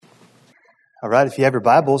All right, if you have your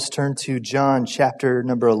Bibles, turn to John chapter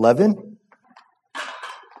number 11.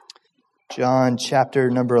 John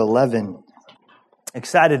chapter number 11.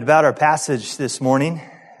 Excited about our passage this morning.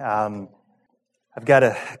 I've got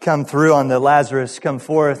to come through on the Lazarus come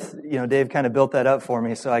forth. You know, Dave kind of built that up for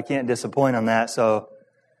me, so I can't disappoint on that. So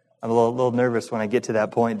I'm a little nervous when I get to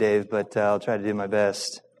that point, Dave, but I'll try to do my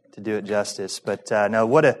best to do it justice. But no,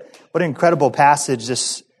 what an incredible passage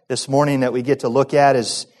this morning that we get to look at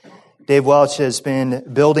as Dave Welch has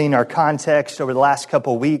been building our context over the last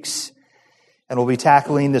couple of weeks, and we'll be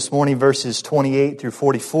tackling this morning verses 28 through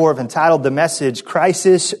 44. I've entitled the message,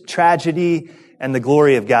 Crisis, Tragedy, and the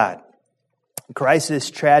Glory of God. Crisis,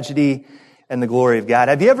 Tragedy, and the Glory of God.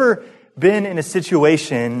 Have you ever been in a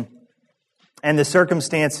situation and the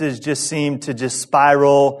circumstances just seem to just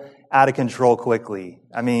spiral out of control quickly?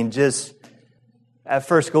 I mean, just at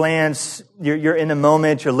first glance, you're in the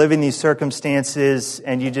moment, you're living these circumstances,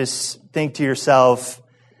 and you just think to yourself,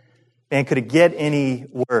 man, could it get any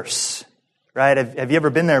worse? Right? Have you ever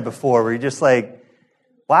been there before where you're just like,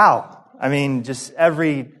 wow, I mean, just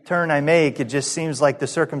every turn I make, it just seems like the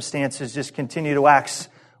circumstances just continue to wax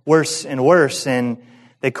worse and worse, and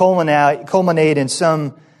they culminate in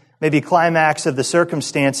some maybe climax of the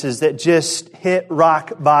circumstances that just hit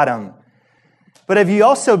rock bottom. But have you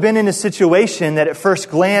also been in a situation that at first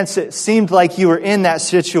glance, it seemed like you were in that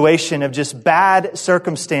situation of just bad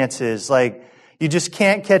circumstances, like you just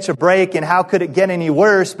can't catch a break and how could it get any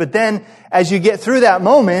worse? But then as you get through that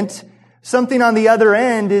moment, something on the other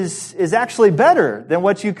end is actually better than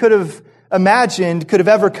what you could have imagined could have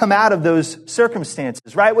ever come out of those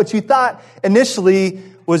circumstances, right? What you thought initially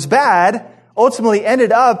was bad ultimately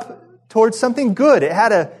ended up towards something good. It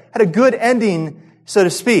had a good ending, so to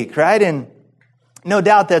speak, right? And no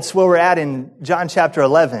doubt that's where we're at in John chapter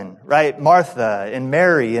 11, right? Martha and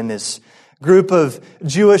Mary and this group of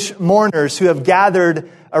Jewish mourners who have gathered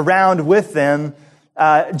around with them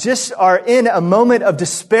just are in a moment of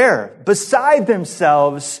despair, beside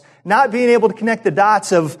themselves, not being able to connect the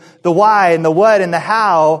dots of the why and the what and the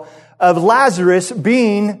how of Lazarus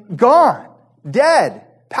being gone, dead,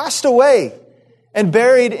 passed away, and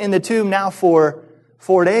buried in the tomb now for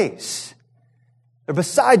 4 days. They're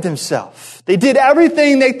beside themselves. They did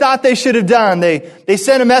everything they thought they should have done. They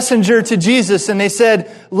sent a messenger to Jesus and they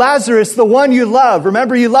said, Lazarus, the one you love,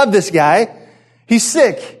 remember you love this guy, he's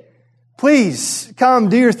sick. Please come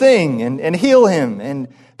do your thing and heal him. And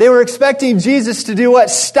they were expecting Jesus to do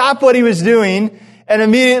what? Stop what he was doing and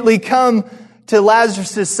immediately come to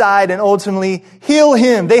Lazarus' side and ultimately heal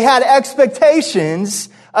him. They had expectations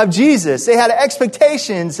of Jesus. They had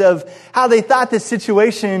expectations of how they thought this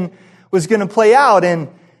situation was going to play out, and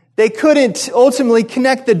they couldn't ultimately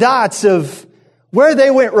connect the dots of where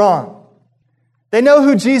they went wrong. They know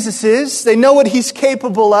who Jesus is. They know what he's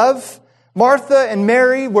capable of. Martha and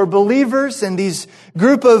Mary were believers, and these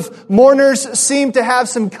group of mourners seemed to have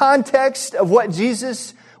some context of what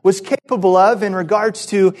Jesus was capable of in regards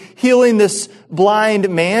to healing this blind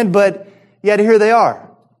man, but yet here they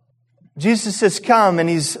are. Jesus has come, and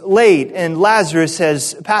he's late, and Lazarus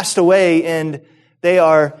has passed away, and they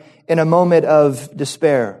are in a moment of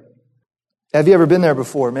despair. Have you ever been there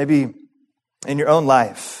before? Maybe in your own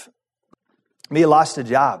life. Maybe you lost a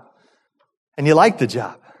job and you liked the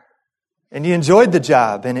job and you enjoyed the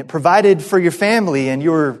job and it provided for your family and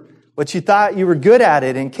you were what you thought you were good at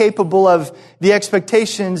it and capable of the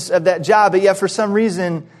expectations of that job, but yet for some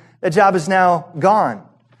reason that job is now gone.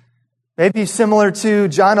 Maybe similar to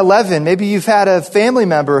John 11, maybe you've had a family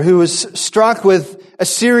member who was struck with a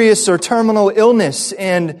serious or terminal illness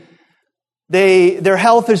and their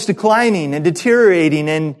health is declining and deteriorating,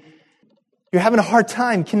 and you're having a hard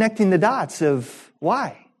time connecting the dots of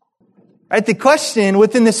why. Right? The question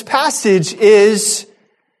within this passage is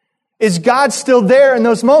God still there in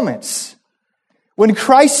those moments? When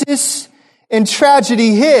crisis and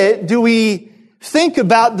tragedy hit, do we think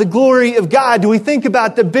about the glory of God? Do we think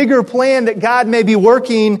about the bigger plan that God may be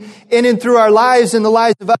working in and through our lives and the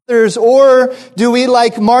lives of others? Or do we,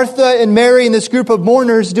 like Martha and Mary and this group of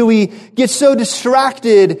mourners, do we get so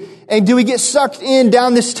distracted and do we get sucked in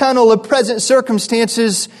down this tunnel of present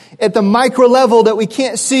circumstances at the micro level that we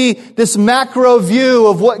can't see this macro view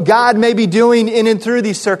of what God may be doing in and through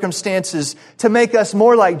these circumstances to make us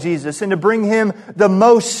more like Jesus and to bring him the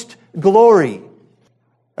most glory?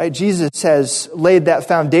 Right? Jesus has laid that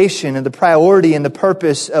foundation and the priority and the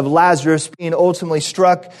purpose of Lazarus being ultimately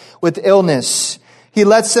struck with illness. He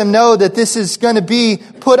lets them know that this is going to be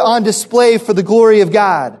put on display for the glory of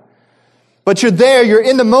God. But you're there, you're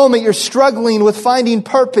in the moment, you're struggling with finding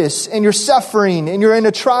purpose and you're suffering and you're in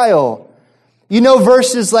a trial. You know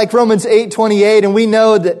verses like Romans 8:28, and we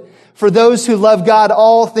know that For those who love God,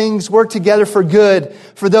 all things work together for good,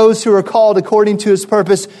 for those who are called according to His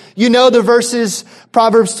purpose. You know the verses,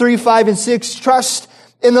 Proverbs 3, 5, and 6. Trust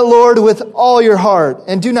in the Lord with all your heart,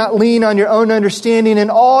 and do not lean on your own understanding. In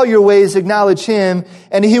all your ways acknowledge Him,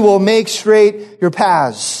 and He will make straight your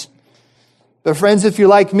paths. But friends, if you're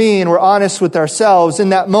like me and we're honest with ourselves, in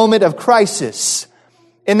that moment of crisis,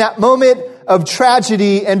 in that moment of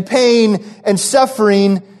tragedy and pain and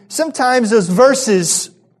suffering, sometimes those verses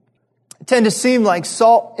tend to seem like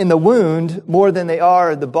salt in the wound more than they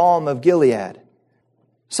are the balm of Gilead.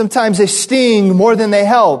 Sometimes they sting more than they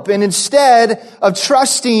help. And instead of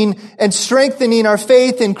trusting and strengthening our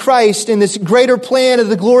faith in Christ in this greater plan of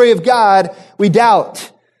the glory of God, we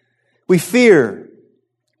doubt, we fear,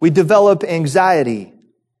 we develop anxiety,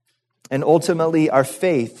 and ultimately our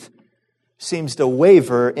faith seems to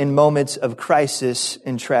waver in moments of crisis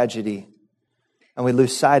and tragedy, and we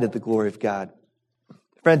lose sight of the glory of God.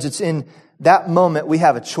 Friends, it's in that moment we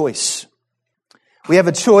have a choice. We have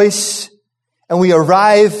a choice, and we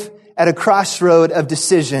arrive at a crossroad of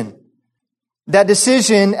decision. That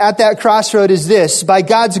decision at that crossroad is this: by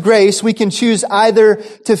God's grace, we can choose either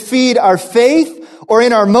to feed our faith, or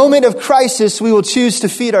in our moment of crisis, we will choose to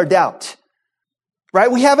feed our doubt.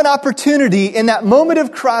 Right? We have an opportunity in that moment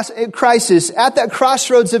of crisis, at that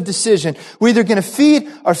crossroads of decision. We're either going to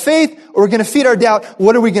feed our faith or we're going to feed our doubt.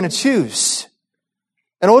 What are we going to choose?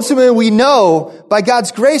 And ultimately, we know by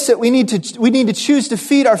God's grace that we need to choose to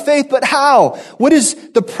feed our faith. But how? What is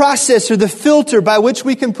the process or the filter by which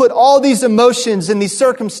we can put all these emotions and these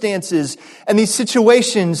circumstances and these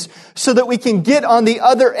situations so that we can get on the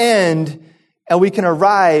other end and we can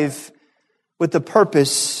arrive with the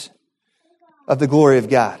purpose of the glory of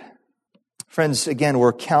God? Friends, again,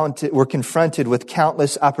 we're confronted with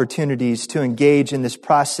countless opportunities to engage in this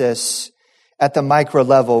process at the micro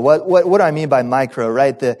level. What do I mean by micro,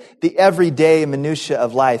 right? The everyday minutia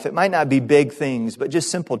of life. It might not be big things, but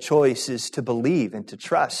just simple choices to believe and to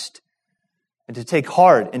trust and to take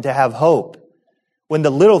heart and to have hope when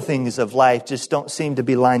the little things of life just don't seem to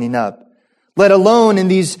be lining up. Let alone in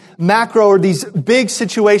these macro or these big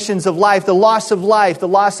situations of life, the loss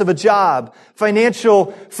of a job,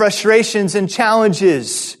 financial frustrations and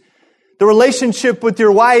challenges. The relationship with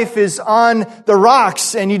your wife is on the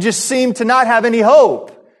rocks and you just seem to not have any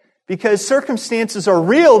hope because circumstances are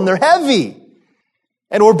real and they're heavy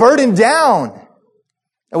and we're burdened down.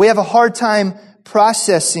 And we have a hard time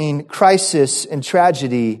processing crisis and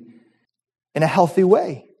tragedy in a healthy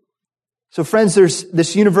way. So friends, there's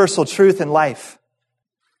this universal truth in life.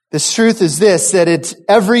 This truth is this, that at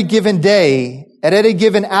every given day, at any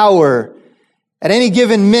given hour, at any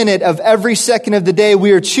given minute of every second of the day,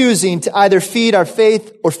 we are choosing to either feed our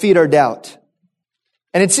faith or feed our doubt.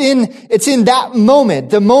 And it's in that moment,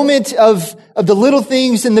 the moment of the little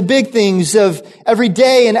things and the big things of every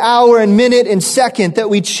day and hour and minute and second that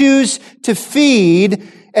we choose to feed.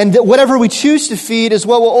 And that whatever we choose to feed is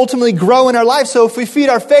what will ultimately grow in our life. So if we feed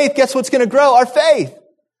our faith, guess what's going to grow? Our faith.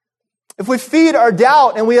 If we feed our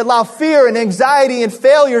doubt and we allow fear and anxiety and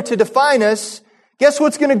failure to define us, guess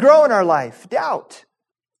what's going to grow in our life? Doubt.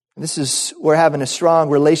 This is where having a strong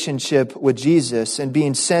relationship with Jesus and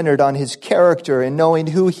being centered on His character and knowing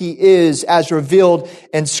who He is as revealed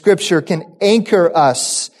in Scripture can anchor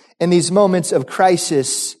us in these moments of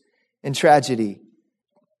crisis and tragedy.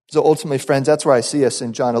 So ultimately, friends, that's where I see us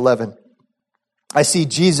in John 11. I see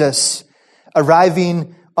Jesus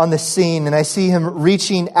arriving on the scene, and I see Him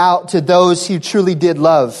reaching out to those He truly did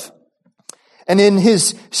love. And in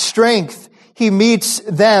His strength, He meets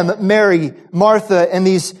them, Mary, Martha, and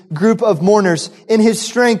these group of mourners. In His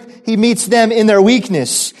strength, He meets them in their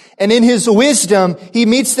weakness. And in His wisdom, He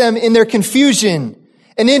meets them in their confusion.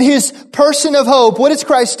 And in His person of hope, what does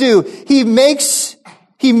Christ do? He meets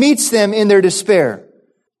them in their despair.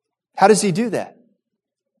 How does He do that?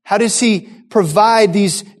 How does He provide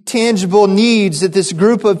these tangible needs that this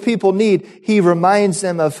group of people need? He reminds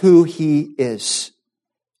them of who He is.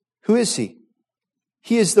 Who is He?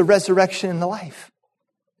 He is the resurrection and the life.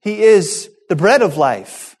 He is the bread of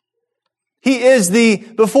life. He is the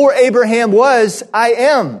before Abraham was, I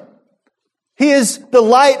am. He is the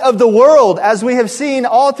light of the world, as we have seen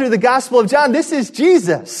all through the Gospel of John. This is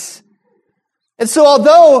Jesus. And so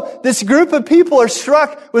although this group of people are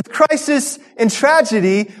struck with crisis and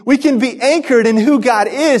tragedy, we can be anchored in who God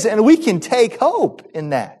is, and we can take hope in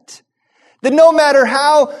that. That no matter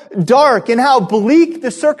how dark and how bleak the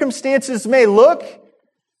circumstances may look,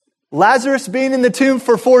 Lazarus being in the tomb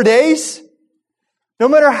for 4 days, no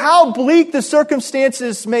matter how bleak the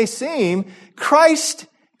circumstances may seem, Christ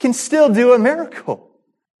can still do a miracle.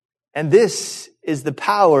 And this is the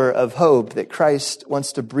power of hope that Christ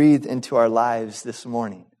wants to breathe into our lives this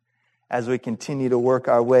morning as we continue to work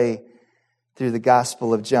our way through the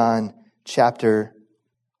Gospel of John, chapter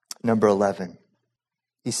number 11.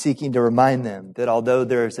 He's seeking to remind them that although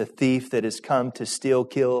there is a thief that has come to steal,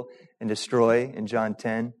 kill, and destroy in John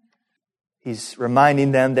 10, he's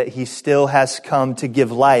reminding them that he still has come to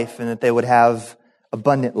give life and that they would have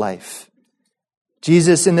abundant life.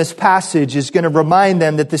 Jesus in this passage is going to remind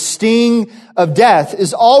them that the sting of death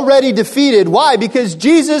is already defeated. Why? Because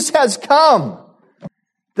Jesus has come.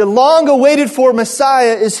 The long-awaited for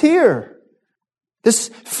Messiah is here. This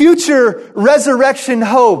future resurrection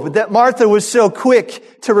hope that Martha was so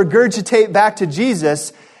quick to regurgitate back to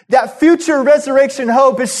Jesus, that future resurrection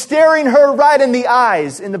hope is staring her right in the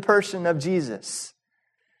eyes in the person of Jesus.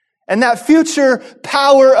 And that future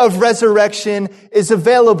power of resurrection is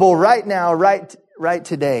available right now, right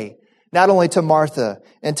today, not only to Martha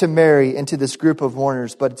and to Mary and to this group of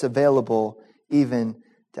mourners, but it's available even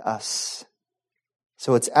to us.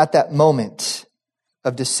 So it's at that moment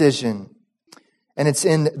of decision, and it's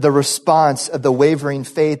in the response of the wavering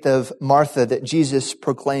faith of Martha that Jesus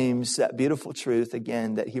proclaims that beautiful truth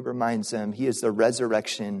again, that he reminds them he is the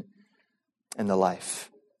resurrection and the life.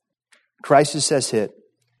 Crisis has hit.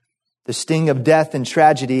 The sting of death and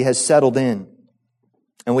tragedy has settled in.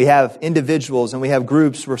 And we have individuals and we have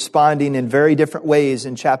groups responding in very different ways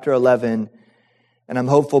in chapter 11. And I'm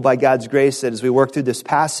hopeful by God's grace that as we work through this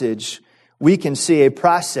passage, we can see a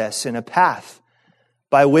process and a path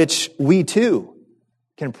by which we too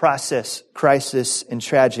can process crisis and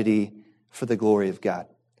tragedy for the glory of God.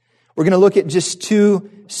 We're going to look at just two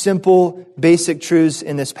simple, basic truths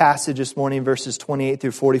in this passage this morning, verses 28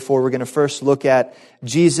 through 44. We're going to first look at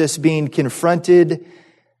Jesus being confronted,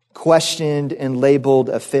 questioned, and labeled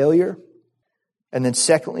a failure. And then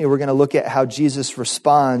secondly, we're going to look at how Jesus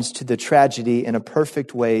responds to the tragedy in a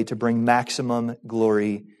perfect way to bring maximum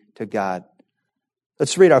glory to God.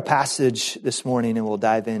 Let's read our passage this morning and we'll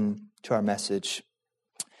dive into our message.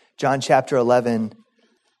 John chapter 11,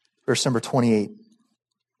 verse number 28.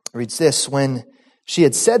 Reads this: When she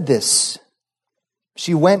had said this,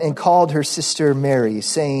 she went and called her sister Mary,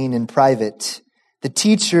 saying in private, "The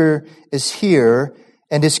teacher is here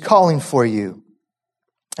and is calling for you."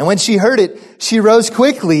 And when she heard it, she rose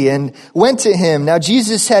quickly and went to him. Now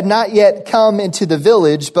Jesus had not yet come into the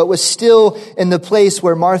village, but was still in the place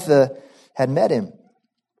where Martha had met him.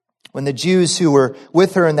 When the Jews who were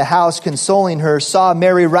with her in the house consoling her saw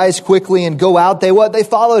Mary rise quickly and go out, they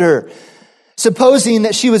followed her, supposing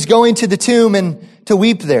that she was going to the tomb and to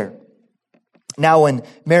weep there. Now when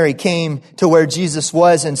Mary came to where Jesus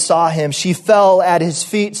was and saw him, she fell at his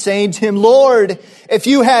feet, saying to him, "Lord, if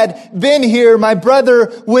you had been here, my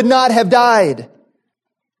brother would not have died."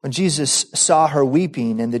 When Jesus saw her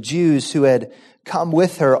weeping, and the Jews who had come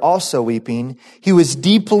with her also weeping, he was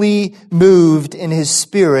deeply moved in his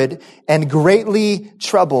spirit and greatly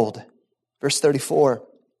troubled. Verse 34.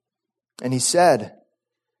 And he said,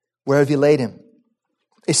 "Where have you laid him?"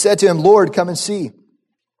 They said to him, "Lord, come and see."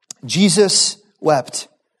 Jesus wept.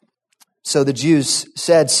 So the Jews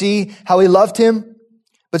said, "See how he loved him?"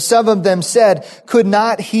 But some of them said, "Could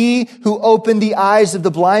not he who opened the eyes of the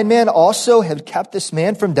blind man also have kept this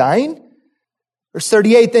man from dying?" Verse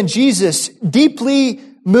 38, then Jesus, deeply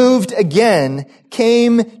moved again,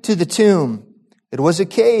 came to the tomb. It was a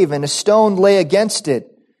cave, and a stone lay against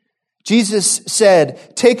it. Jesus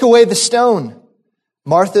said, "Take away the stone."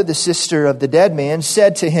 Martha, the sister of the dead man,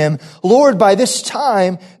 said to him, "Lord, by this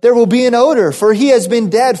time there will be an odor, for he has been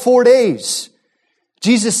dead 4 days."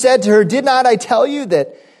 Jesus said to her, "Did not I tell you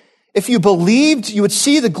that if you believed, you would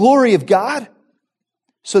see the glory of God?"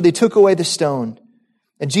 So they took away the stone.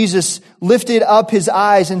 And Jesus lifted up his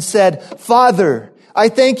eyes and said, "Father, I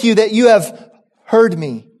thank you that you have heard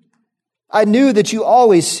me. I knew that you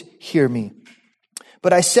always hear me.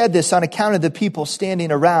 But I said this on account of the people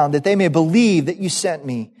standing around, that they may believe that you sent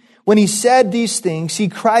me." When he said these things, he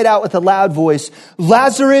cried out with a loud voice,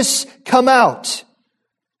 "Lazarus, come out!"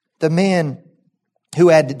 The man who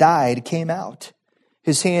had died came out,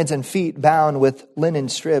 his hands and feet bound with linen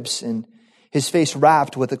strips and his face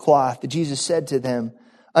wrapped with a cloth. Jesus said to them,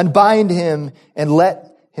 "Unbind him and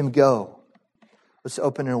let him go." Let's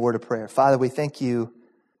open in a word of prayer. Father, we thank you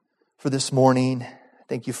for this morning.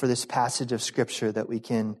 Thank you for this passage of Scripture that we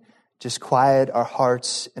can just quiet our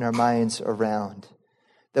hearts and our minds around.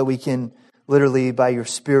 That we can literally, by your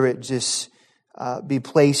Spirit, just be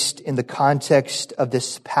placed in the context of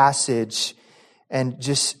this passage and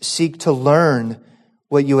just seek to learn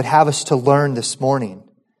what you would have us to learn this morning.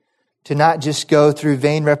 To not just go through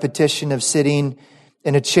vain repetition of sitting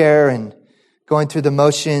in a chair and going through the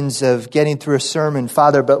motions of getting through a sermon,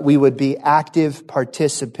 Father, but we would be active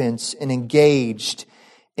participants and engaged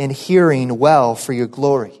in hearing well for your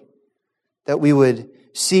glory. That we would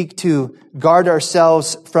seek to guard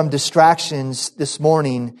ourselves from distractions this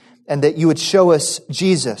morning, and that you would show us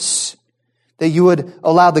Jesus. That you would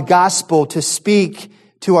allow the gospel to speak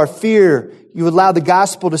to our fear. You would allow the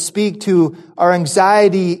gospel to speak to our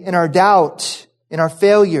anxiety and our doubt and our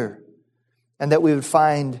failure. And that we would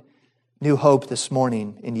find new hope this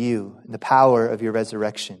morning in you, in the power of your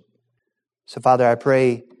resurrection. So, Father, I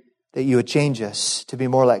pray that you would change us to be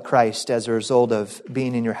more like Christ as a result of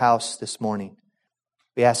being in your house this morning.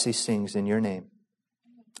 We ask these things in your name.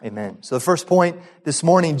 Amen. So the first point this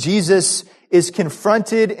morning, Jesus is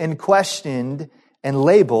confronted and questioned and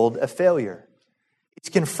labeled a failure.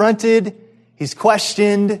 He's confronted, he's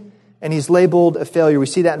questioned, and he's labeled a failure. We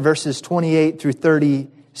see that in verses 28 through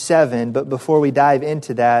 37. But before we dive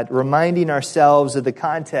into that, reminding ourselves of the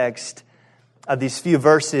context of these few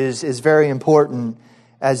verses is very important,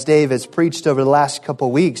 as Dave has preached over the last couple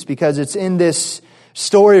of weeks, because it's in this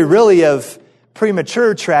story really of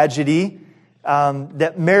premature tragedy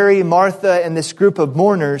that Mary, Martha, and this group of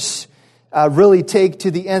mourners really take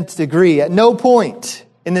to the nth degree. At no point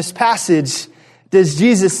in this passage does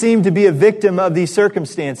Jesus seem to be a victim of these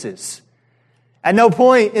circumstances. At no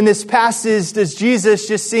point in this passage does Jesus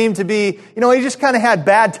just seem to be, he just kind of had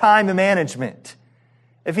bad time management.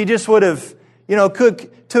 If he just would have,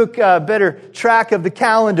 took better track of the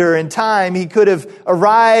calendar and time, he could have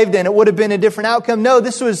arrived and it would have been a different outcome. No,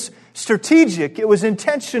 this was strategic. It was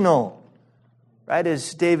intentional. Right?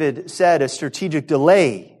 As David said, a strategic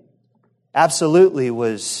delay absolutely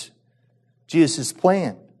was Jesus'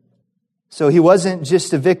 plan. So he wasn't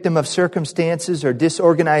just a victim of circumstances or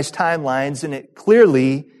disorganized timelines, and it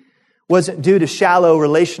clearly wasn't due to shallow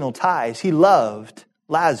relational ties. He loved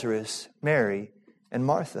Lazarus, Mary, and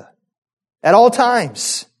Martha. At all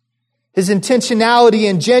times, his intentionality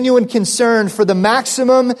and genuine concern for the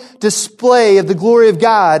maximum display of the glory of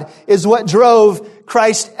God is what drove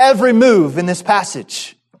Christ's every move in this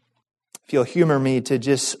passage. If you'll humor me to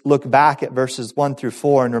just look back at verses 1 through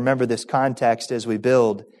 4 and remember this context as we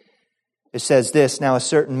build. It says this, "Now a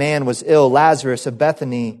certain man was ill, Lazarus of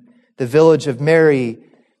Bethany, the village of Mary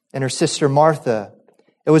and her sister Martha.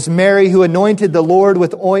 It was Mary who anointed the Lord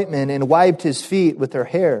with ointment and wiped his feet with her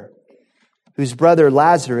hair, whose brother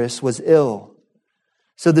Lazarus was ill.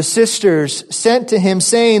 So the sisters sent to him,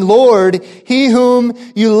 saying, 'Lord, he whom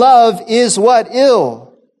you love is what?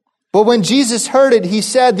 Ill.' But when Jesus heard it, he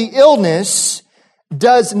said, 'The illness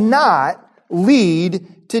does not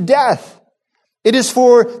lead to death. It is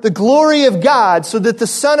for the glory of God, so that the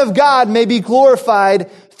Son of God may be glorified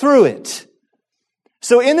through it.'"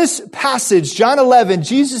 So in this passage, John 11,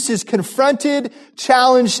 Jesus is confronted,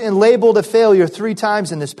 challenged, and labeled a failure 3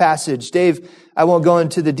 times in this passage. Dave, I won't go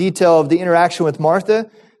into the detail of the interaction with Martha.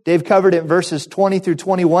 Dave covered it in verses 20 through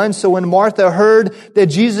 21. "So when Martha heard that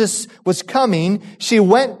Jesus was coming, she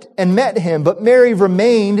went and met him, but Mary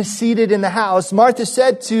remained seated in the house. Martha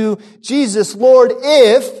said to Jesus, 'Lord,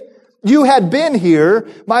 if you had been here,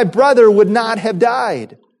 my brother would not have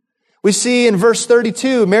died.'" We see in verse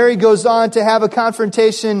 32, Mary goes on to have a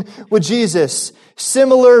confrontation with Jesus.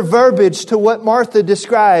 Similar verbiage to what Martha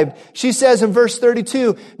described. She says in verse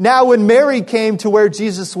 32, "Now when Mary came to where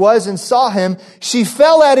Jesus was and saw him, she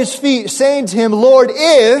fell at his feet, saying to him, 'Lord,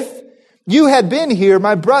 if you had been here,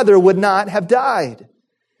 my brother would not have died.'"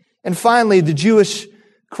 And finally, the Jewish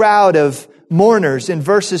crowd of mourners in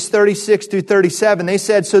verses 36 through 37, they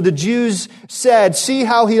said, "So the Jews said, 'See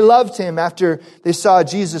how he loved him,' after they saw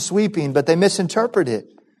Jesus weeping, but they misinterpreted it.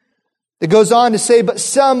 It goes on to say, "But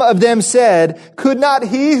some of them said, 'Could not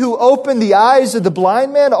he who opened the eyes of the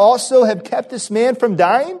blind man also have kept this man from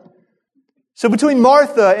dying?'" So between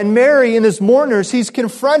Martha and Mary and his mourners, he's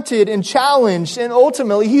confronted and challenged, and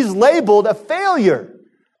ultimately he's labeled a failure.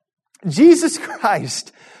 Jesus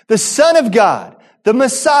Christ, the Son of God, the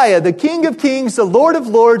Messiah, the King of Kings, the Lord of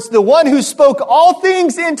Lords, the one who spoke all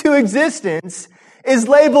things into existence, is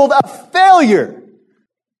labeled a failure.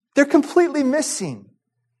 They're completely missing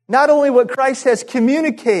not only what Christ has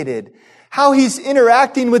communicated, how he's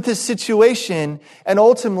interacting with this situation, and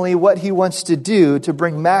ultimately what he wants to do to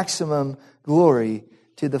bring maximum glory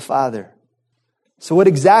to the Father. So what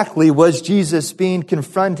exactly was Jesus being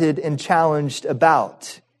confronted and challenged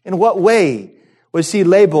about? In what way was he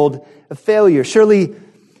labeled a failure? Surely,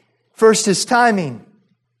 first, his timing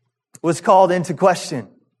was called into question.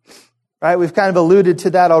 Right? We've kind of alluded to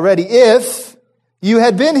that already. "If you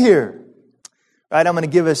had been here." Right? I'm going to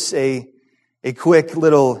give us a quick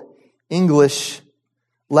little English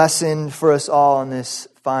lesson for us all on this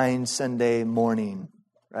fine Sunday morning,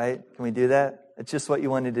 right? Can we do that? It's just what you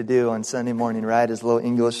wanted to do on Sunday morning, right? As a little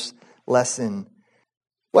English lesson.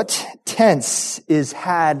 What tense is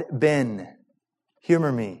had been?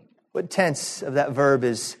 Humor me. What tense of that verb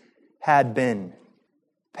is had been?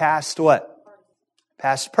 Past what?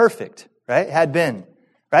 Past perfect, right? Had been,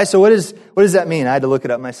 right? So what does that mean? I had to look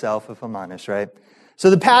it up myself, if I'm honest, right? So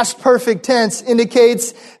the past perfect tense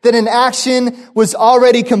indicates that an action was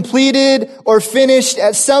already completed or finished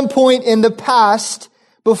at some point in the past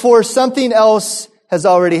before something else has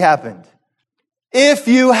already happened. If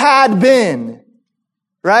you had been,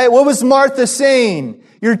 right? What was Martha saying?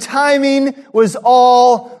 Your timing was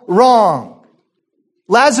all wrong.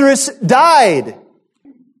 Lazarus died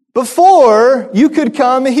before you could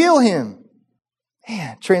come heal him.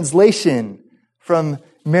 Man, translation from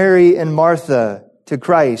Mary and Martha to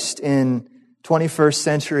Christ in 21st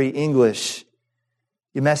century English.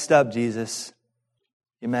 You messed up, Jesus.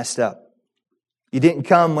 You messed up. You didn't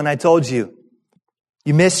come when I told you.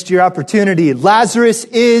 You missed your opportunity. Lazarus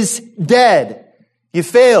is dead. You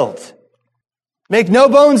failed. Make no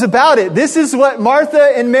bones about it. This is what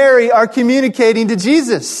Martha and Mary are communicating to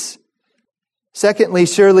Jesus. Secondly,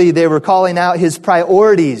 surely they were calling out his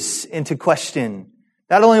priorities into question.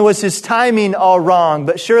 Not only was his timing all wrong,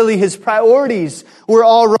 but surely his priorities were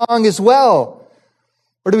all wrong as well.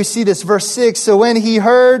 Where do we see this? Verse 6, so when he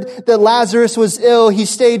heard that Lazarus was ill, he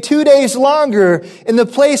stayed 2 days longer in the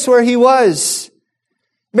place where he was.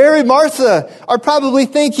 Mary and Martha are probably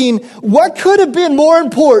thinking, what could have been more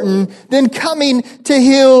important than coming to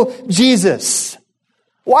heal Jesus?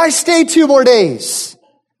 Why stay 2 more days?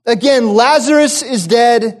 Again, Lazarus is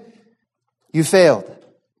dead. You failed.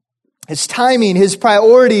 His timing, his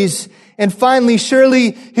priorities, and finally,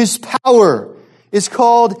 surely his power is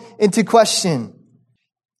called into question.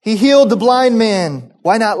 He healed the blind man.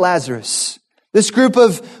 Why not Lazarus? This group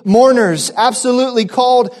of mourners absolutely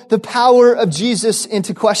called the power of Jesus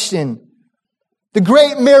into question. The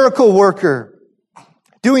great miracle worker,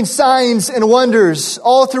 doing signs and wonders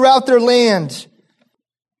all throughout their land.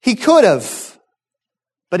 He could have,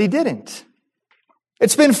 but he didn't.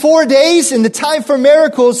 It's been 4 days and the time for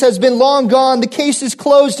miracles has been long gone. The case is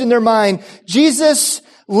closed in their mind. Jesus,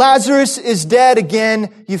 Lazarus is dead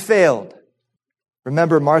again. You failed.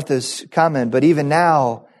 Remember Martha's comment, but even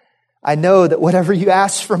now, I know that whatever you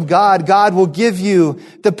ask from God, God will give you.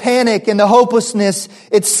 The panic and the hopelessness,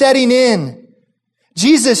 it's setting in.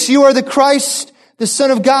 Jesus, you are the Christ, the Son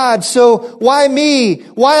of God. So why me?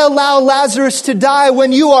 Why allow Lazarus to die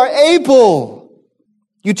when you are able?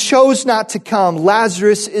 You chose not to come.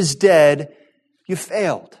 Lazarus is dead. You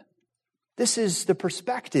failed. This is the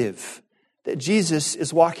perspective that Jesus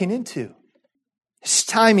is walking into. His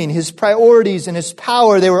timing, his priorities, and his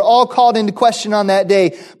power, they were all called into question on that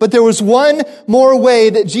day. But there was one more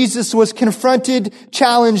way that Jesus was confronted,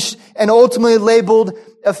 challenged, and ultimately labeled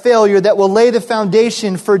a failure that will lay the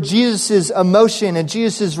foundation for Jesus' emotion and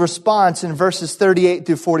Jesus' response in verses 38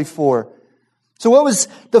 through 44. So what was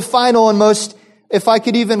the final and most, if I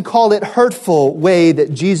could even call it, hurtful way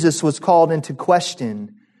that Jesus was called into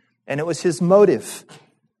question? And it was his motive.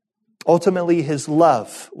 Ultimately, his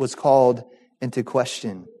love was called into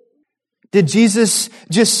question. Did Jesus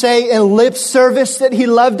just say in lip service that he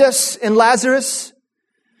loved us in Lazarus?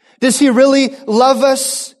 Does he really love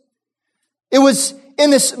us? It was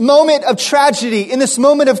in this moment of tragedy, in this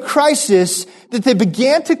moment of crisis, that they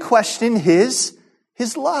began to question his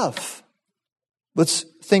love. Let's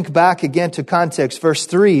think back again to context. Verse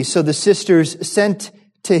 3, so the sisters sent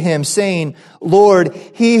to him saying, Lord,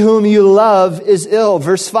 he whom you love is ill.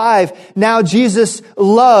 Verse 5, now Jesus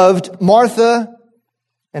loved Martha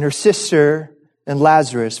and her sister and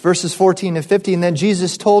Lazarus. Verses 14 and 15, then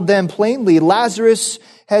Jesus told them plainly, Lazarus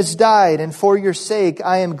has died, and for your sake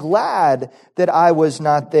I am glad that I was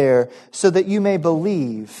not there, so that you may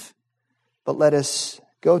believe. But let us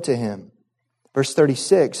go to him. Verse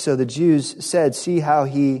 36, so the Jews said, see how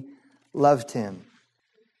he loved him.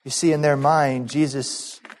 You see, in their mind,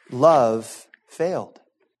 Jesus' love failed.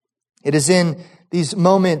 It is in these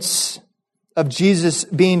moments of Jesus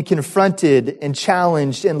being confronted and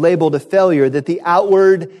challenged and labeled a failure that the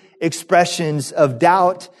outward expressions of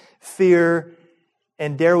doubt, fear,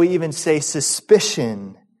 and dare we even say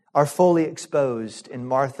suspicion are fully exposed in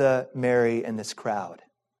Martha, Mary, and this crowd.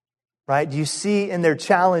 Right? Do you see in their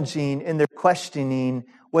challenging, in their questioning,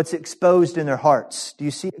 what's exposed in their hearts? Do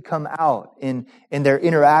you see it come out in their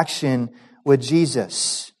interaction with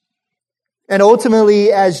Jesus? And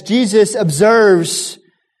ultimately, as Jesus observes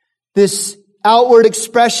this outward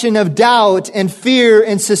expression of doubt and fear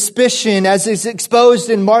and suspicion as is exposed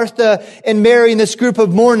in Martha and Mary in this group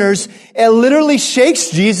of mourners, it literally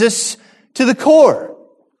shakes Jesus to the core.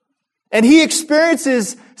 And he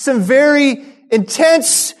experiences some very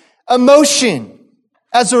intense emotion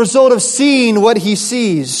as a result of seeing what he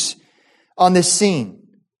sees on this scene.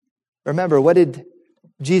 Remember, what did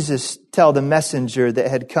Jesus tell the messenger that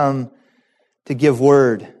had come to give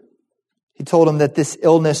word? He told him that this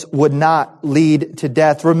illness would not lead to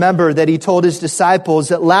death. Remember that he told his disciples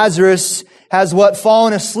that Lazarus has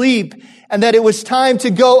fallen asleep and that it was time to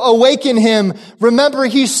go awaken him. Remember,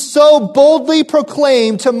 he so boldly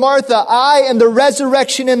proclaimed to Martha, I am the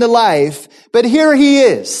resurrection and the life. But here he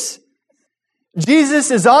is.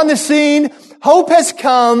 Jesus is on the scene. Hope has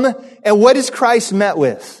come. And what is Christ met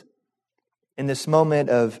with? In this moment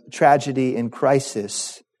of tragedy and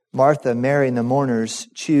crisis, Martha, Mary, and the mourners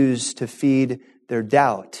choose to feed their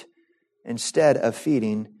doubt instead of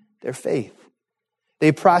feeding their faith.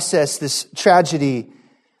 They process this tragedy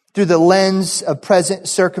through the lens of present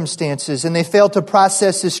circumstances, and they fail to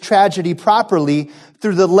process this tragedy properly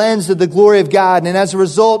through the lens of the glory of God. And as a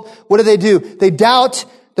result, what do? They doubt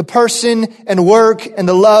the person and work and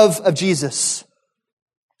the love of Jesus.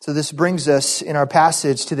 So this brings us in our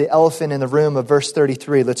passage to the elephant in the room of verse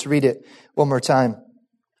 33. Let's read it one more time.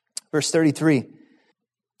 Verse 33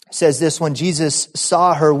 says this, when Jesus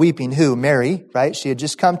saw her weeping, who? Mary, right? She had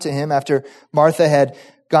just come to him after Martha had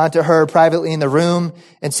gone to her privately in the room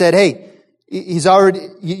and said, hey,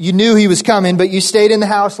 you knew he was coming, but you stayed in the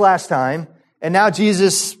house last time. And now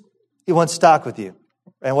Jesus, he wants to talk with you.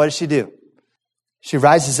 And what does she do? She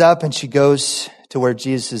rises up and she goes to where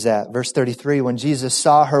Jesus is at. Verse 33, when Jesus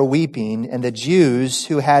saw her weeping and the Jews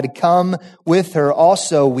who had come with her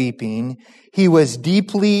also weeping, he was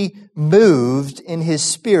deeply moved in his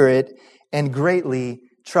spirit and greatly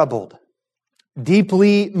troubled.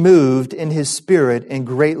 Deeply moved in his spirit and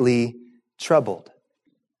greatly troubled.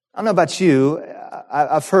 I don't know about you.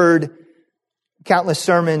 I've heard countless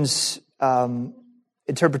sermons,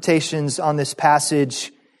 interpretations on this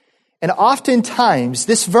passage. And oftentimes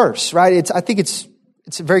this verse, right? I think it's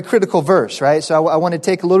a very critical verse, right? So I want to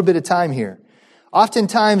take a little bit of time here.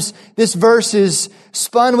 Oftentimes, this verse is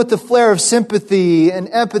spun with the flair of sympathy and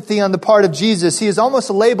empathy on the part of Jesus. He is almost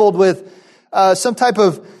labeled with some type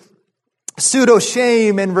of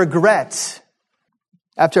pseudo-shame and regret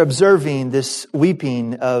after observing this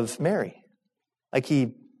weeping of Mary. Like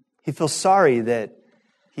he feels sorry that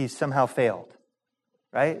he somehow failed,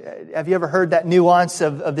 right? Have you ever heard that nuance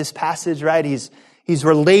of this passage, right? He's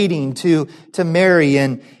relating to Mary,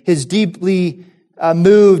 and his deeply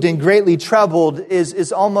moved and greatly troubled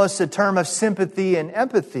is almost a term of sympathy and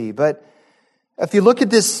empathy. But if you look at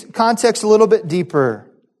this context a little bit deeper,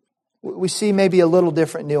 we see maybe a little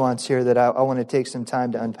different nuance here that I want to take some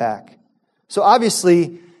time to unpack. So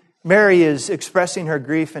obviously, Mary is expressing her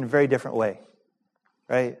grief in a very different way,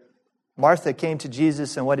 right? Martha came to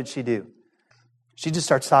Jesus, and what did she do? She just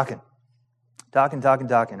starts talking,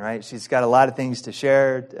 right? She's got a lot of things to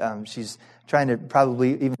share. She's trying to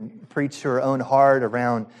probably even preach to her own heart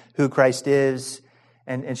around who Christ is.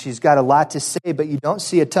 And she's got a lot to say, but you don't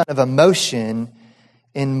see a ton of emotion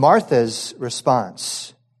in Martha's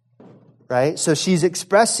response, right? So she's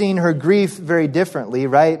expressing her grief very differently,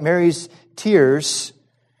 right? Mary's tears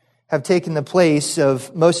have taken the place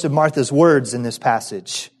of most of Martha's words in this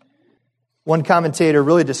passage. One commentator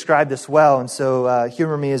really described this well, and so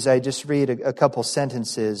humor me as I just read a couple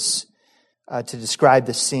sentences to describe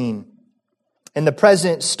the scene. In the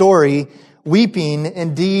present story, weeping,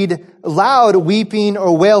 indeed loud weeping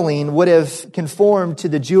or wailing, would have conformed to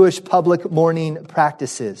the Jewish public mourning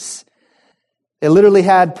practices. They literally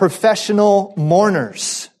had professional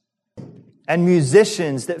mourners and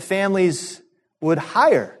musicians that families would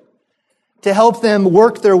hire to help them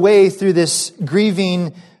work their way through this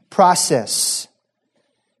grieving process.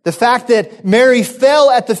 The fact that Mary fell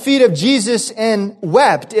at the feet of Jesus and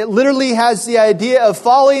wept, it literally has the idea of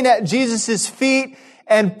falling at Jesus' feet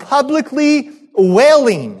and publicly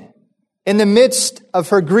wailing in the midst of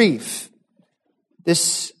her grief.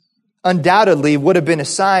 This undoubtedly would have been a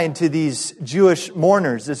sign to these Jewish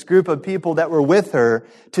mourners, this group of people that were with her,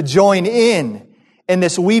 to join in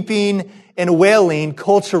this weeping and wailing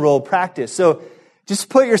cultural practice. So just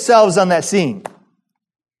put yourselves on that scene.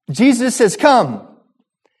 Jesus has come,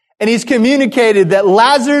 and he's communicated that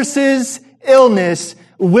Lazarus' illness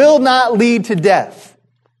will not lead to death.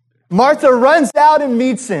 Martha runs out and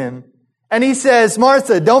meets him, and he says,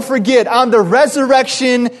 Martha, don't forget, I'm the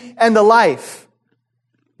resurrection and the life.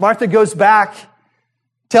 Martha goes back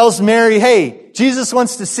tells Mary, hey, Jesus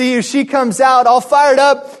wants to see you. She comes out all fired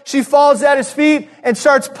up. She falls at his feet and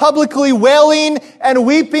starts publicly wailing and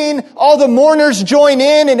weeping. All the mourners join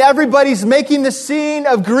in and everybody's making the scene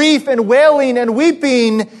of grief and wailing and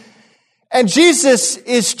weeping. And Jesus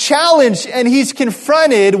is challenged and he's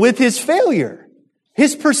confronted with his failure,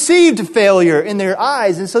 his perceived failure in their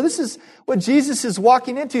eyes. And so this is what Jesus is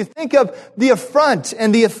walking into. Think of the affront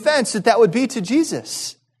and the offense that would be to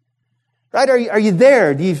Jesus. Right? Are you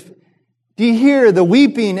there? Do you hear the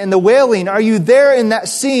weeping and the wailing? Are you there in that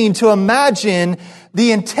scene to imagine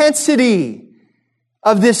the intensity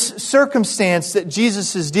of this circumstance that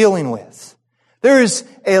Jesus is dealing with? There is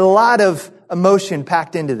a lot of emotion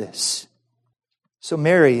packed into this. So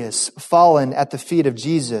Mary has fallen at the feet of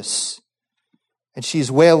Jesus and she's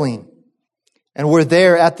wailing. And we're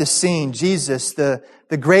there at the scene. Jesus, the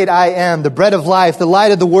great I am, the bread of life, the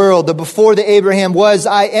light of the world, the before the Abraham was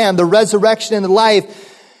I am, the resurrection and the life.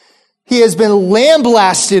 He has been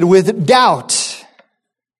lambasted with doubt.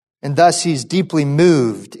 And thus he's deeply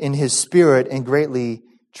moved in his spirit and greatly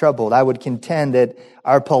troubled. I would contend that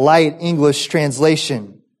our polite English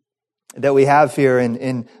translation that we have here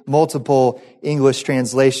in multiple English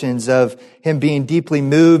translations of him being deeply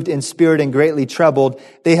moved in spirit and greatly troubled,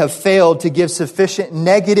 they have failed to give sufficient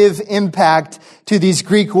negative impact to these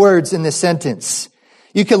Greek words in this sentence.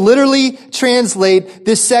 You could literally translate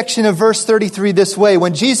this section of verse 33 this way.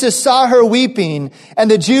 When Jesus saw her weeping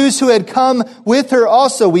and the Jews who had come with her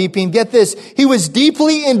also weeping, get this, he was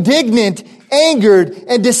deeply indignant, angered,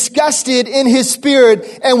 and disgusted in his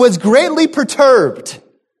spirit and was greatly perturbed.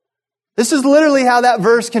 This is literally how that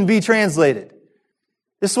verse can be translated.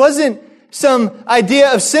 This wasn't some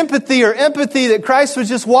idea of sympathy or empathy that Christ was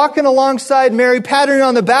just walking alongside Mary, patting her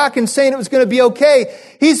on the back and saying it was going to be okay.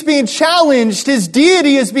 He's being challenged. His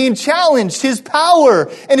deity is being challenged. His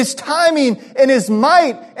power and his timing and his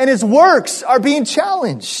might and his works are being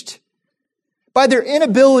challenged by their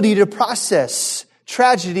inability to process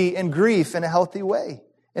tragedy and grief in a healthy way,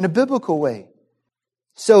 in a biblical way.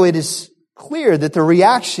 So it is clear that the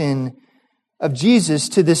reaction of Jesus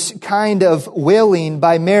to this kind of wailing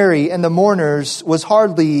by Mary and the mourners was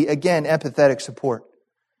hardly, again, empathetic support.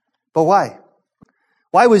 But why?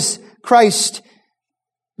 Why was Christ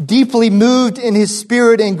deeply moved in his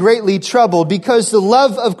spirit and greatly troubled? Because the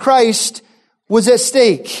love of Christ was at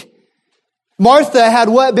stake. Martha had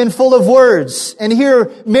what? Been full of words. And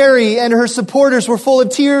here Mary and her supporters were full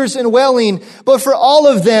of tears and wailing. But for all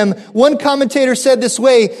of them, one commentator said this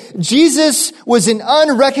way, Jesus was an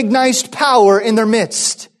unrecognized power in their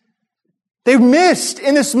midst. They missed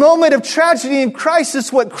in this moment of tragedy and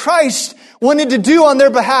crisis what Christ wanted to do on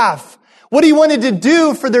their behalf. What he wanted to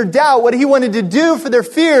do for their doubt, what he wanted to do for their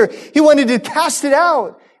fear. He wanted to cast it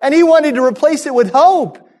out. And he wanted to replace it with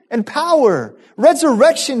hope and power,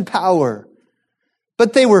 resurrection power.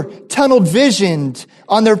 But they were tunnel visioned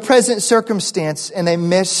on their present circumstance and they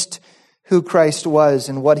missed who Christ was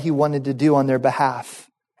and what he wanted to do on their behalf.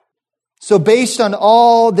 So based on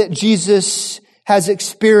all that Jesus has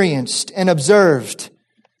experienced and observed,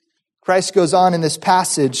 Christ goes on in this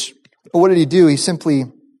passage. But what did he do? He simply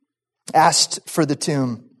asked for the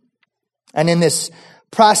tomb. And in this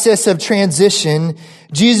process of transition,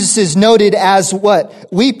 Jesus is noted as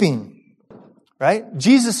what? Weeping. Right?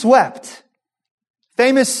 Jesus wept.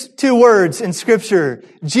 Famous two words in Scripture.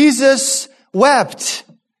 Jesus wept.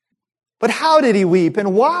 But how did he weep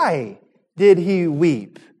and why did he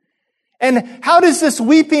weep? And how does this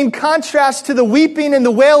weeping contrast to the weeping and the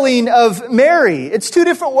wailing of Mary? It's two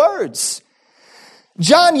different words.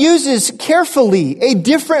 John uses carefully a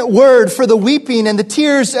different word for the weeping and the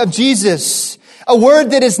tears of Jesus. A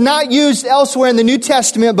word that is not used elsewhere in the New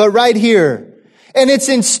Testament, but right here. And it's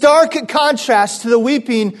in stark contrast to the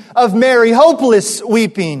weeping of Mary. Hopeless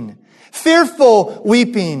weeping, fearful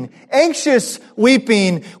weeping, anxious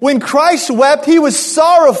weeping. When Christ wept, he was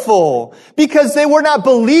sorrowful because they were not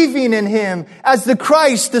believing in him as the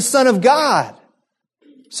Christ, the Son of God.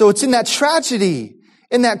 So it's in that tragedy,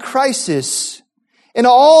 in that crisis, in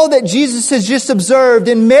all that Jesus has just observed,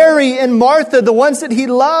 in Mary and Martha, the ones that he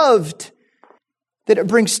loved, that it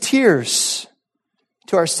brings tears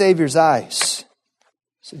to our Savior's eyes.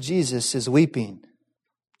 So Jesus is weeping.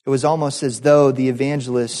 It was almost as though the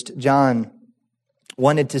evangelist John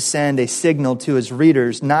wanted to send a signal to his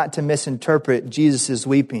readers not to misinterpret Jesus'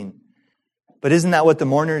 weeping. But isn't that what the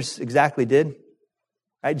mourners exactly did?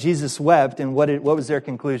 Right? Jesus wept, and what was their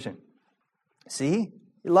conclusion? See,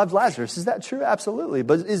 he loved Lazarus. Is that true? Absolutely.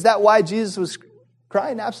 But is that why Jesus was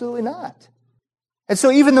crying? Absolutely not. And so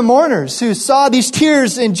even the mourners who saw these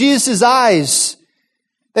tears in Jesus' eyes,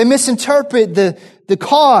 They misinterpret the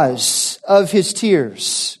cause of his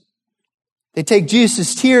tears. They take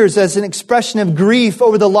Jesus' tears as an expression of grief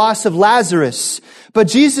over the loss of Lazarus. But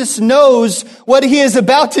Jesus knows what he is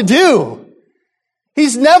about to do.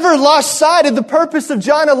 He's never lost sight of the purpose of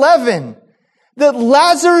John 11. That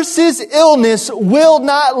Lazarus' illness will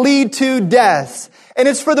not lead to death. And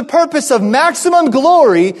it's for the purpose of maximum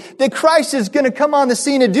glory that Christ is going to come on the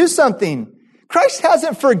scene and do something. Christ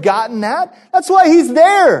hasn't forgotten that. That's why he's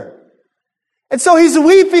there. And so he's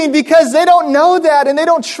weeping because they don't know that and they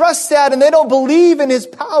don't trust that and they don't believe in his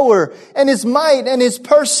power and his might and his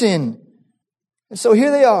person. And so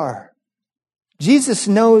here they are. Jesus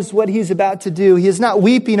knows what he's about to do. He is not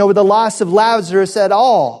weeping over the loss of Lazarus at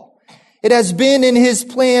all. It has been in his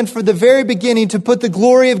plan for the very beginning to put the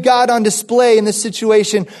glory of God on display in this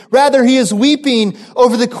situation. Rather, he is weeping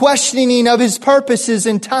over the questioning of his purposes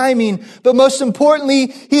and timing. But most importantly,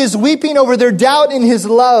 he is weeping over their doubt in his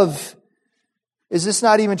love. Is this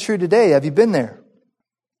not even true today? Have you been there?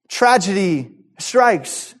 Tragedy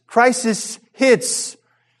strikes. Crisis hits.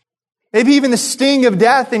 Maybe even the sting of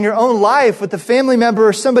death in your own life with a family member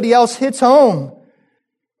or somebody else hits home.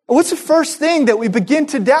 What's the first thing that we begin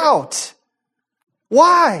to doubt?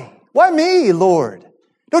 Why? Why me, Lord?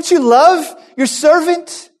 Don't you love your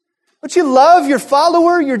servant? Don't you love your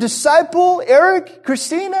follower, your disciple, Eric,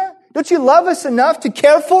 Christina? Don't you love us enough to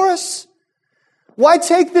care for us? Why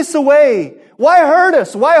take this away? Why hurt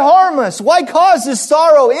us? Why harm us? Why cause this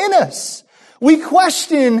sorrow in us? We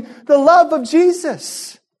question the love of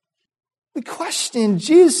Jesus. We question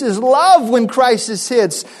Jesus' love when crisis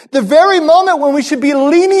hits. The very moment when we should be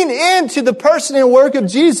leaning into the person and work of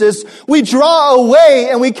Jesus, we draw away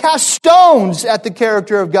and we cast stones at the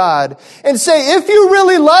character of God and say, if you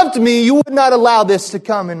really loved me, you would not allow this to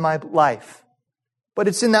come in my life. But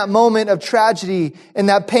it's in that moment of tragedy and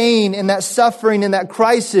that pain and that suffering and that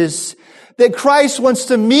crisis that Christ wants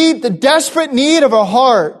to meet the desperate need of our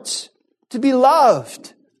heart to be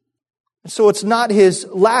loved. So it's not his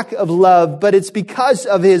lack of love, but it's because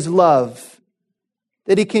of his love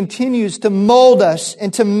that he continues to mold us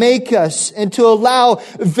and to make us and to allow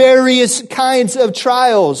various kinds of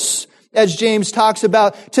trials, as James talks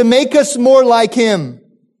about, to make us more like him.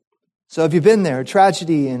 So have you been there?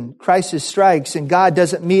 Tragedy and crisis strikes and God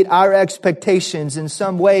doesn't meet our expectations in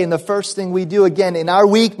some way. And the first thing we do, again, in our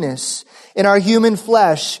weakness, in our human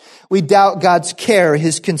flesh, we doubt God's care,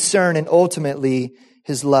 his concern, and ultimately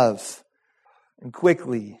his love. And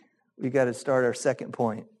quickly, we got to start our second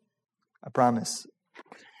point. I promise.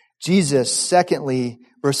 Jesus, secondly,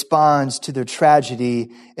 responds to their tragedy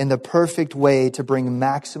in the perfect way to bring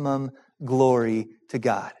maximum glory to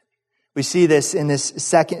God. We see this in this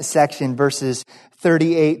second section, verses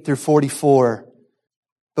 38 through 44.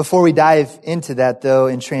 Before we dive into that, though,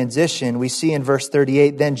 in transition, we see in verse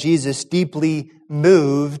 38, then Jesus, deeply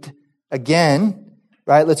moved again.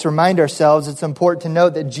 Right? Let's remind ourselves, it's important to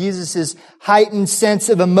note that Jesus' heightened sense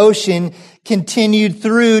of emotion continued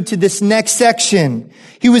through to this next section.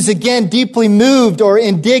 He was again deeply moved or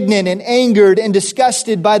indignant and angered and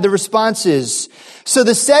disgusted by the responses. So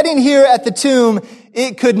the setting here at the tomb,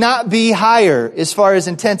 it could not be higher as far as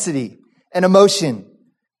intensity and emotion.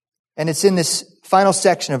 And it's in this final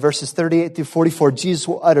section of verses 38 through 44. Jesus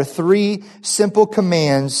will utter three simple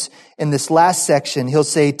commands in this last section. He'll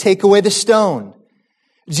say, take away the stone.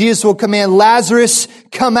 Jesus will command Lazarus,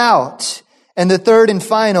 come out. And the third and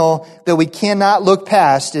final that we cannot look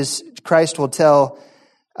past is Christ will tell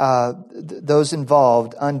those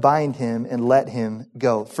involved, unbind him and let him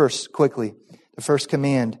go. First, quickly, the first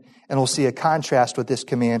command. And we'll see a contrast with this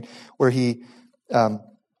command where he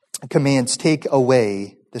commands, take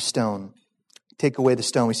away the stone. Take away the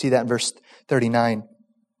stone. We see that in verse 39.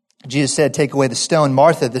 Jesus said, take away the stone.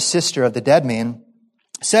 Martha, the sister of the dead man,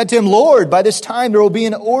 said to him, Lord, by this time there will be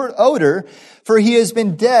an odor, for he has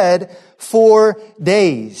been dead 4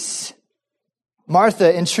 days.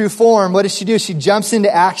 Martha, in true form, what does she do? She jumps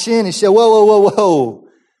into action and she said, whoa.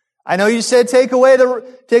 I know you said take away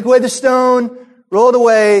the stone, roll it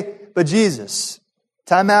away, but Jesus,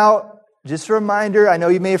 time out. Just a reminder, I know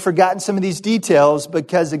you may have forgotten some of these details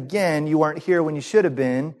because, again, you weren't here when you should have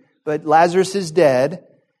been, but Lazarus is dead.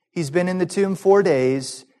 He's been in the tomb 4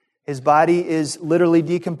 days. His body is literally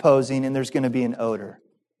decomposing, and there's going to be an odor.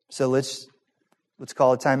 So let's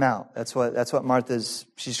call it time out. That's what Martha's,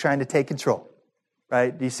 she's trying to take control,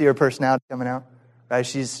 right? Do you see her personality coming out? Right?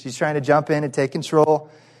 She's trying to jump in and take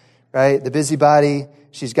control, right? The busybody,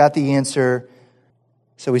 she's got the answer.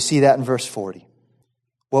 So we see that in verse 40.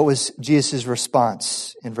 What was Jesus'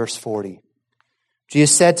 response in verse 40?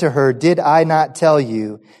 Jesus said to her, did I not tell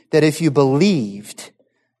you that if you believed,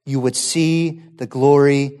 you would see the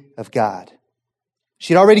glory of God.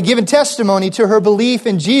 She'd already given testimony to her belief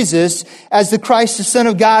in Jesus as the Christ, the Son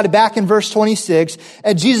of God, back in verse 26.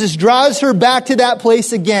 And Jesus draws her back to that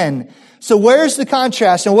place again. So where's the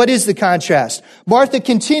contrast, and what is the contrast? Martha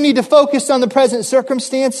continued to focus on the present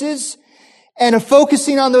circumstances, and of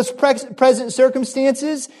focusing on those present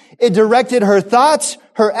circumstances, it directed her thoughts,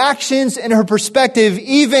 her actions, and her perspective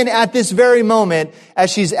even at this very moment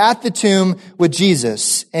as she's at the tomb with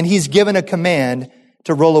Jesus, and he's given a command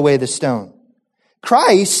to roll away the stone.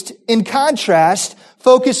 Christ, in contrast,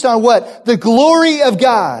 focused on what? The glory of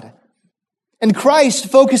God. And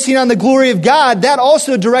Christ, focusing on the glory of God, that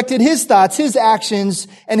also directed his thoughts, his actions,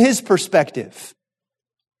 and his perspective.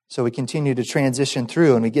 So we continue to transition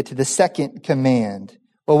through and we get to the second command.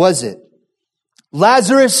 What was it?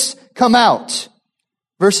 Lazarus, come out.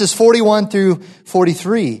 Verses 41 through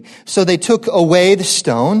 43. So they took away the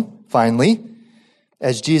stone, finally,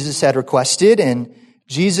 as Jesus had requested, and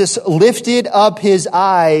Jesus lifted up his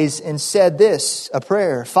eyes and said this, a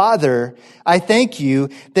prayer. Father, I thank you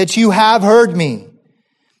that you have heard me.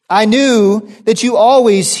 I knew that you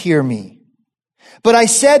always hear me. But I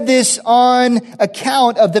said this on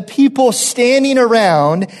account of the people standing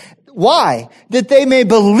around. Why? That they may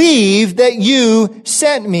believe that you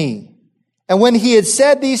sent me. And when he had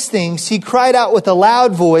said these things, he cried out with a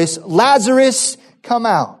loud voice, Lazarus, come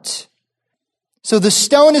out. So the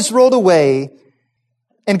stone is rolled away,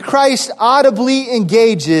 and Christ audibly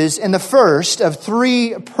engages in the first of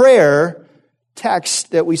three prayer texts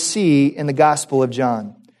that we see in the Gospel of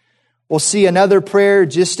John. We'll see another prayer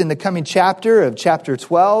just in the coming chapter of chapter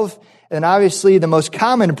 12. And obviously the most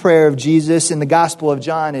common prayer of Jesus in the Gospel of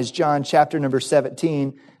John is John chapter number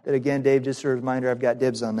 17. That again, Dave, just a reminder, I've got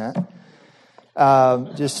dibs on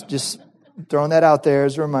that. Just throwing that out there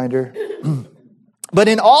as a reminder. But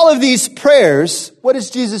in all of these prayers, what does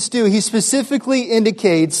Jesus do? He specifically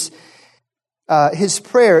indicates his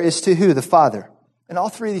prayer is to who? The Father. In all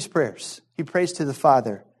three of these prayers, he prays to the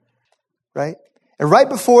Father, right? And right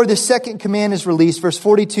before the second command is released, verse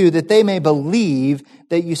 42, that they may believe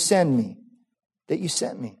that you send me, that you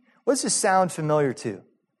sent me. What does this sound familiar to?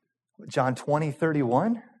 John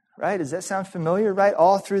 20:31, right? Does that sound familiar, right?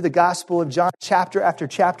 All through the Gospel of John, chapter after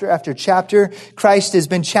chapter after chapter, Christ has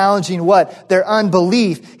been challenging what? Their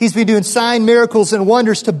unbelief. He's been doing sign, miracles, and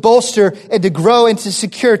wonders to bolster and to grow and to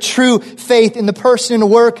secure true faith in the person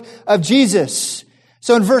and work of Jesus.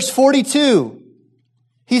 So in verse 42,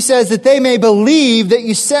 he says that they may believe that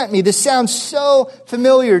you sent me. This sounds so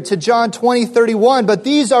familiar to John 20:31, but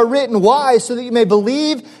these are written. Why? So that you may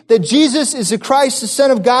believe that Jesus is the Christ, the Son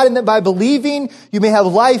of God, and that by believing you may have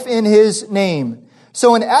life in his name.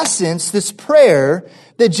 So in essence, this prayer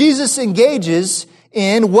that Jesus engages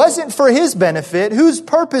in wasn't for his benefit. Whose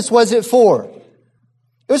purpose was it for?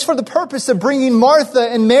 It was for the purpose of bringing Martha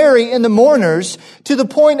and Mary and the mourners to the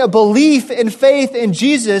point of belief and faith in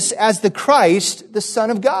Jesus as the Christ, the Son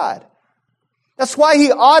of God. That's why he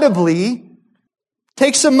audibly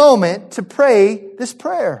takes a moment to pray this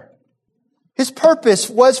prayer. His purpose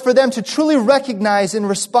was for them to truly recognize and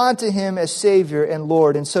respond to him as Savior and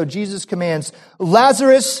Lord. And so Jesus commands,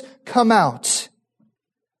 Lazarus, come out.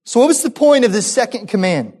 So what was the point of this second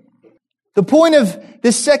command? The point of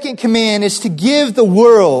this second command is to give the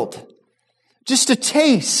world just a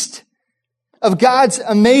taste of God's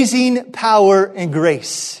amazing power and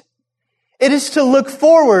grace. It is to look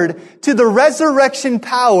forward to the resurrection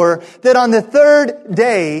power that on the third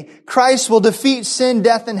day, Christ will defeat sin,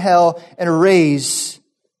 death, and hell and raise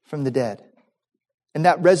from the dead. And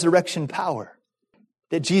that resurrection power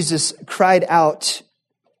that Jesus cried out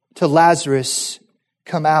to Lazarus,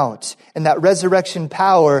 come out. And that resurrection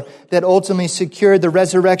power that ultimately secured the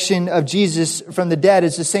resurrection of Jesus from the dead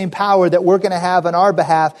is the same power that we're going to have on our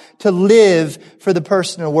behalf to live for the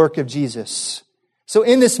person and work of Jesus. So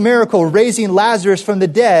in this miracle, raising Lazarus from the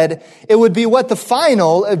dead, it would be what the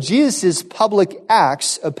final of Jesus' public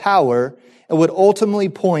acts of power and would ultimately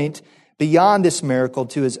point beyond this miracle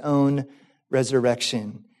to his own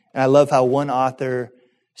resurrection. And I love how one author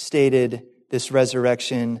stated this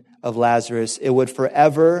resurrection of Lazarus, it would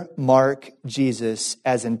forever mark Jesus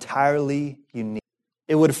as entirely unique.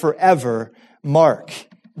 It would forever mark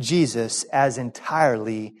Jesus as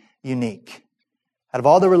entirely unique. Out of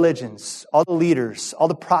all the religions, all the leaders, all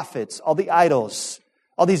the prophets, all the idols,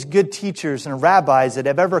 all these good teachers and rabbis that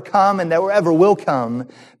have ever come and that ever will come,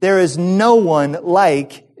 there is no one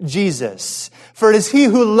like Jesus. For it is he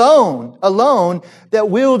who alone that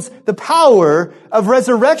wields the power of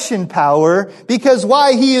resurrection power, because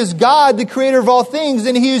why? He is God, the creator of all things,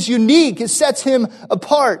 and he is unique. It sets him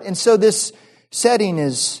apart. And so this setting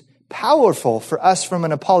is powerful for us from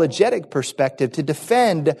an apologetic perspective to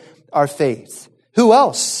defend our faith. Who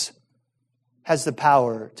else has the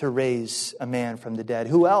power to raise a man from the dead?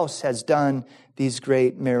 Who else has done these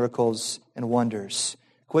great miracles and wonders?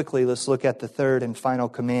 Quickly, let's look at the third and final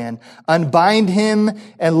command. Unbind him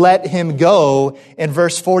and let him go. In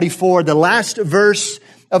verse 44, the last verse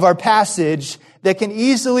of our passage that can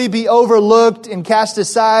easily be overlooked and cast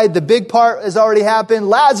aside. The big part has already happened.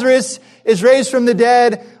 Lazarus is raised from the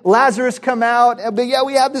dead. Lazarus come out. But yeah,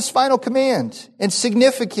 we have this final command. It's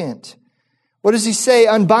significant. What does he say?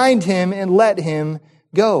 Unbind him and let him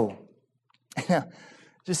go.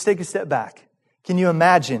 Just take a step back. Can you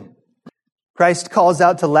imagine? Christ calls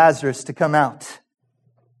out to Lazarus to come out.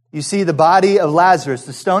 You see the body of Lazarus.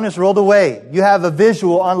 The stone is rolled away. You have a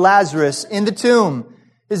visual on Lazarus in the tomb.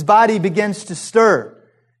 His body begins to stir.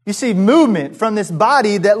 You see movement from this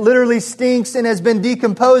body that literally stinks and has been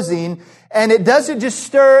decomposing. And it doesn't just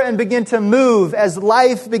stir and begin to move as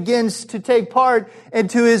life begins to take part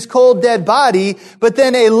into his cold, dead body. But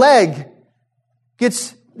then a leg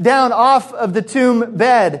gets down off of the tomb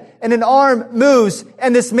bed and an arm moves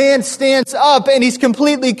and this man stands up and he's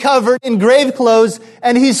completely covered in grave clothes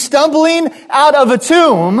and he's stumbling out of a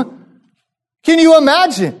tomb. Can you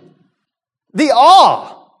imagine the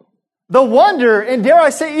awe, the wonder, and dare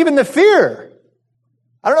I say even the fear?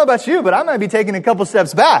 I don't know about you, but I might be taking a couple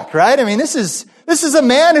steps back, right? I mean, this is a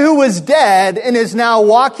man who was dead and is now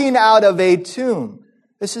walking out of a tomb.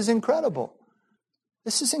 This is incredible.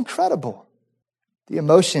 This is incredible. The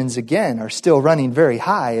emotions, again, are still running very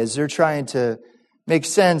high as they're trying to make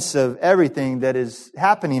sense of everything that is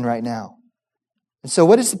happening right now. And so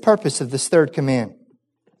what is the purpose of this third command?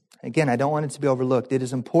 Again, I don't want it to be overlooked. It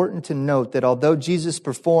is important to note that although Jesus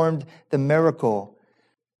performed the miracle,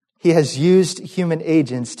 he has used human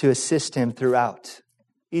agents to assist him throughout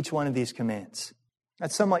each one of these commands.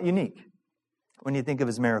 That's somewhat unique when you think of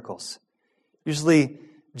his miracles. Usually,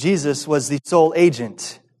 Jesus was the sole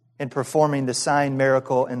agent in performing the sign,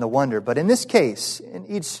 miracle, and the wonder. But in this case, in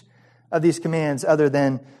each of these commands, other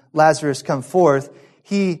than Lazarus come forth,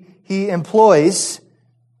 he employs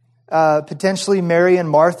potentially Mary and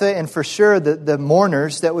Martha, and for sure the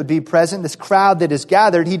mourners that would be present, this crowd that is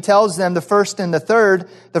gathered. He tells them the first and the third,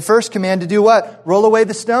 the first command to do what? Roll away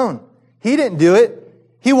the stone. He didn't do it.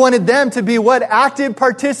 He wanted them to be what? Active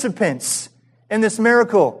participants in this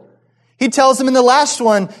miracle. He tells them in the last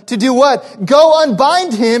one to do what? Go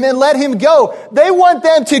unbind him and let him go. They want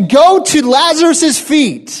them to go to Lazarus'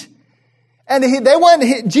 feet. And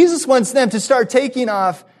Jesus wants them to start taking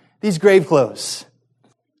off these grave clothes,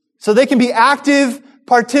 so they can be active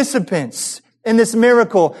participants in this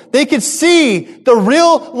miracle. They could see the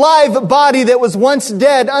real live body that was once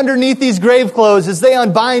dead underneath these grave clothes as they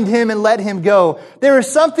unbind him and let him go. There is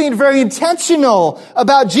something very intentional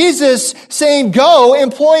about Jesus saying go,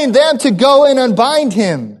 employing them to go and unbind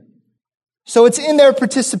him. So it's in their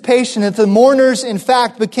participation that the mourners, in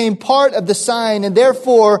fact, became part of the sign and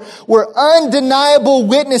therefore were undeniable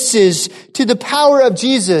witnesses to the power of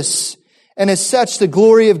Jesus. And as such, the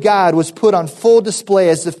glory of God was put on full display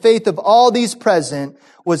as the faith of all these present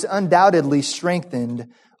was undoubtedly strengthened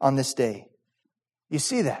on this day. You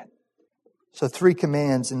see that? So 3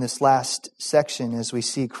 commands in this last section as we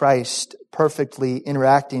see Christ perfectly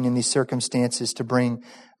interacting in these circumstances to bring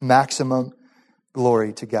maximum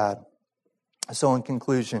glory to God. So in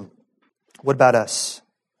conclusion, what about us?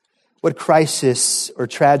 What crisis or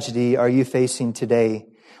tragedy are you facing today?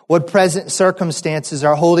 What present circumstances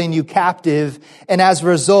are holding you captive and as a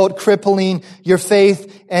result crippling your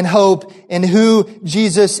faith and hope in who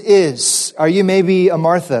Jesus is? Are you maybe a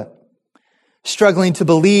Martha, struggling to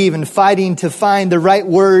believe and fighting to find the right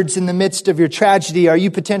words in the midst of your tragedy? Are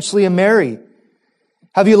you potentially a Mary?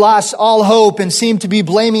 Have you lost all hope and seem to be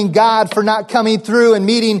blaming God for not coming through and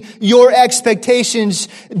meeting your expectations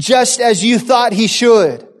just as you thought He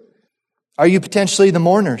should? Are you potentially the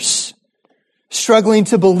mourners, struggling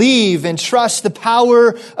to believe and trust the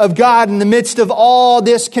power of God in the midst of all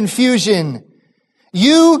this confusion?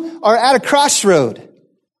 You are at a crossroad,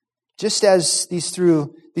 just as these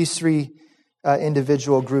three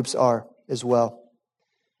individual groups are as well.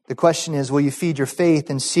 The question is, will you feed your faith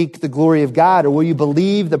and seek the glory of God, or will you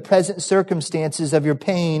believe the present circumstances of your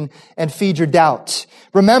pain and feed your doubt?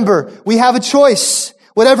 Remember, we have a choice.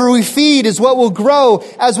 Whatever we feed is what will grow.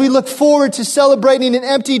 As we look forward to celebrating an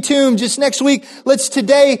empty tomb just next week, let's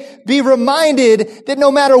today be reminded that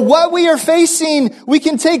no matter what we are facing, we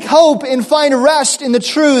can take hope and find rest in the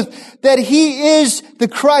truth that He is the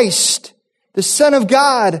Christ, the Son of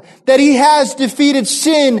God, that He has defeated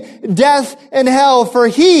sin, death, and hell, for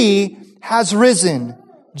He has risen,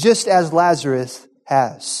 just as Lazarus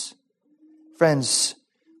has. Friends,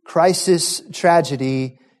 crisis,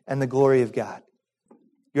 tragedy, and the glory of God.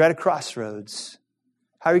 You're at a crossroads.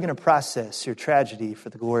 How are you going to process your tragedy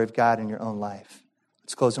for the glory of God in your own life?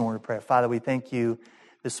 Let's close in a word of prayer. Father, we thank you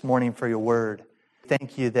this morning for your word.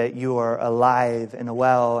 Thank you that you are alive and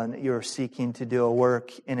well and that you are seeking to do a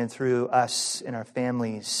work in and through us and our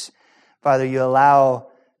families. Father, you allow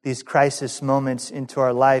these crisis moments into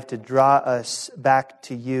our life to draw us back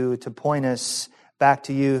to you, to point us back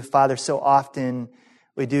to you. Father, so often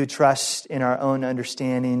we do trust in our own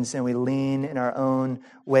understandings and we lean in our own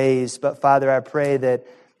ways. But Father, I pray that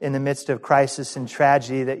in the midst of crisis and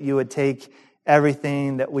tragedy that you would take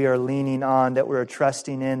everything that we are leaning on, that we're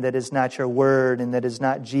trusting in, that is not your word and that is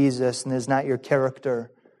not Jesus and is not your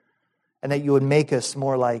character, and that you would make us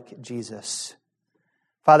more like Jesus.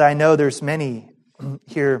 Father, I know there's many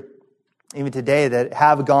here even today that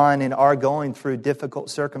have gone and are going through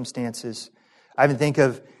difficult circumstances. I even think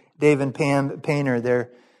of Dave and Pam Painter, their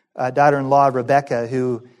daughter-in-law Rebecca,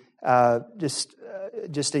 who just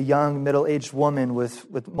a young middle-aged woman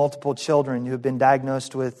with multiple children who have been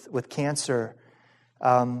diagnosed with cancer.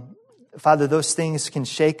 Father, those things can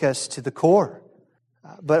shake us to the core.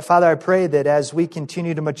 But Father, I pray that as we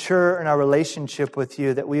continue to mature in our relationship with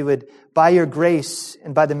you, that we would, by your grace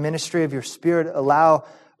and by the ministry of your Spirit, allow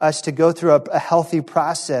us to go through a healthy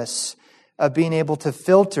process of being able to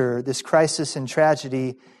filter this crisis and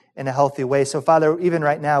tragedy in a healthy way. So Father, even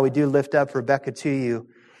right now, we do lift up Rebecca to you.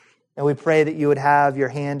 And we pray that you would have your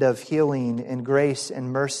hand of healing and grace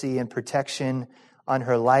and mercy and protection on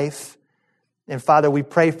her life. And Father, we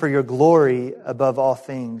pray for your glory above all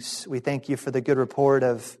things. We thank you for the good report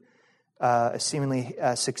of a seemingly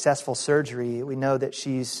successful surgery. We know that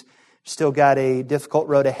she's still got a difficult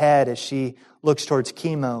road ahead as she looks towards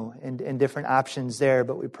chemo and different options there.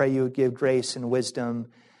 But we pray you would give grace and wisdom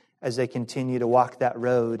as they continue to walk that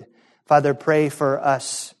road. Father, pray for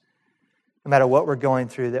us, no matter what we're going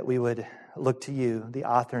through, that we would look to you, the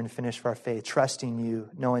author and finisher of our faith, trusting you,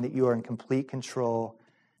 knowing that you are in complete control,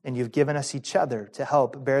 and you've given us each other to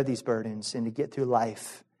help bear these burdens and to get through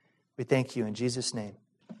life. We thank you in Jesus' name.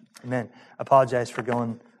 Amen. I apologize for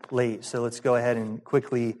going late, so let's go ahead and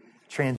quickly transition.